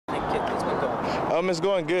It's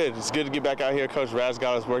going good. It's good to get back out here. Coach Raz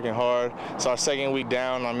got us working hard. It's our second week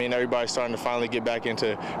down. I mean, everybody's starting to finally get back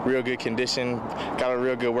into real good condition. Got a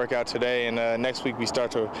real good workout today, and next week we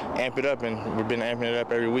start to amp it up, and we've been amping it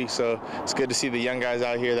up every week. So it's good to see the young guys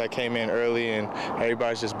out here that came in early, and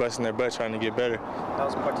everybody's just busting their butt trying to get better.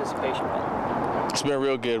 How's participation been? It's been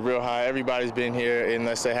real good, real high. Everybody's been here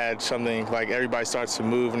unless they had something, like everybody starts to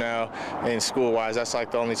move now, and school-wise, that's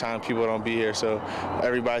like the only time people don't be here. So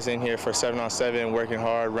everybody's in here for 7-on-7, working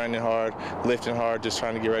hard, running hard, lifting hard, just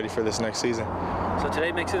trying to get ready for this next season. So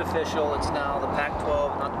today makes it official. It's now the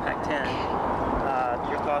Pac-12, not the Pac-10.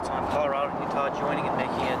 Your thoughts on Colorado and Utah joining and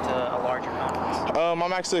making it a larger conference?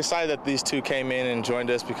 I'm actually excited that these two came in and joined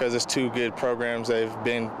us because it's two good programs. They've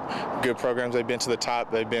been good programs. They've been to the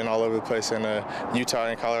top. They've been all over the place. And Utah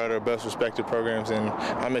and Colorado are both respected programs. And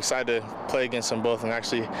I'm excited to play against them both and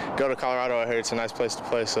actually go to Colorado. I heard it's a nice place to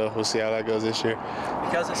play, so we'll see how that goes this year.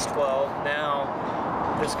 Because it's 12,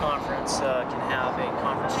 now this conference can have a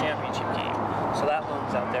conference championship game. So that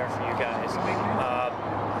looms out there for you guys.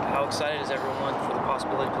 How excited is everyone for the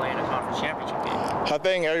possibility of playing a conference championship game? I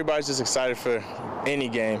think everybody's just excited for any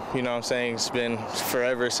game. You know what I'm saying? It's been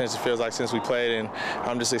forever since, it feels like, since we played, and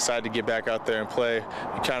I'm just excited to get back out there and play.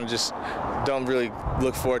 You kind of just don't really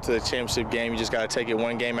look forward to the championship game. You just got to take it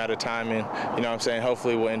one game at a time, and you know what I'm saying?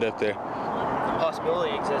 Hopefully we'll end up there. The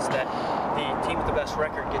possibility exists that the team with the best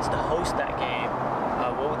record gets to host that game.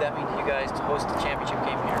 What would that mean to you guys to host the championship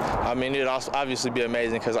game here? I mean, it'd also obviously be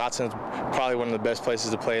amazing because Autzon's probably one of the best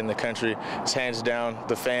places to play in the country. It's hands down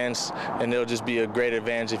the fans, and it'll just be a great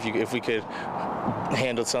advantage if we could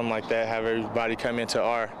handle something like that, have everybody come into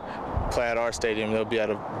play at our stadium. They'll be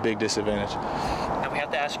at a big disadvantage. And we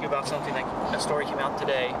have to ask you about something a story came out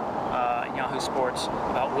today in Yahoo Sports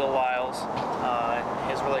about Will Lyles,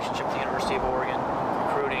 his relationship with the University of Oregon,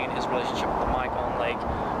 recruiting, his relationship with the Mike on Lake,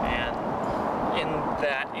 and in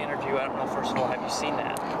that interview, I don't know, first of all, have you seen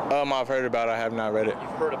that? I've heard about it. I have not read it.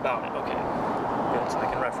 You've heard about it, okay. Good, so I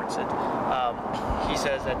can reference it. He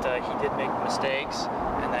says that he did make mistakes,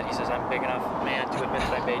 and that he says, I'm a big enough man to admit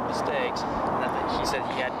that I made mistakes, and that he said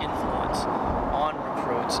he had influence on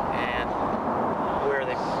recruits and where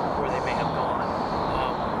they may have gone.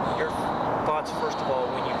 Your thoughts, first of all,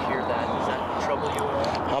 when you hear that, does that trouble you at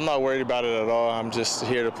all? I'm not worried about it at all. I'm just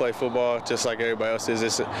here to play football just like everybody else is.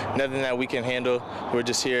 It's nothing that we can handle. We're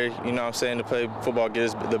just here, you know what I'm saying, to play football, get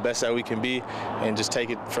us the best that we can be, and just take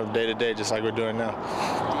it from day to day just like we're doing now.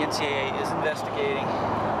 The NCAA is investigating.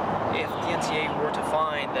 If the NCAA were to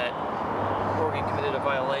find that Oregon committed a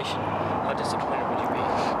violation, how disappointed would you be?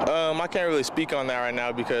 I can't really speak on that right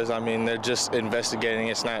now because, I mean, they're just investigating.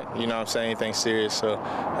 It's not, you know what I'm saying, anything serious. So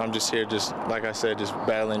I'm just here, just like I said, just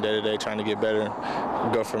battling day to day, trying to get better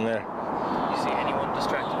and go from there. You see anyone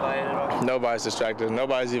distracted by it at all? Nobody's distracted.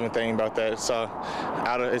 Nobody's even thinking about that. It's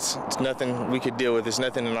it's nothing we could deal with. It's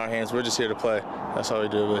nothing in our hands. We're just here to play. That's all we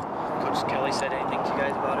deal with. Coach Kelly said anything to you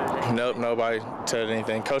guys about it today? Nope, nobody said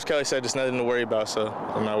anything. Coach Kelly said there's nothing to worry about, so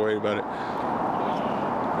I'm not worried about it.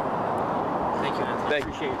 Thank you, Anthony. I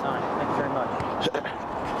appreciate your time. Thank you very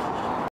much.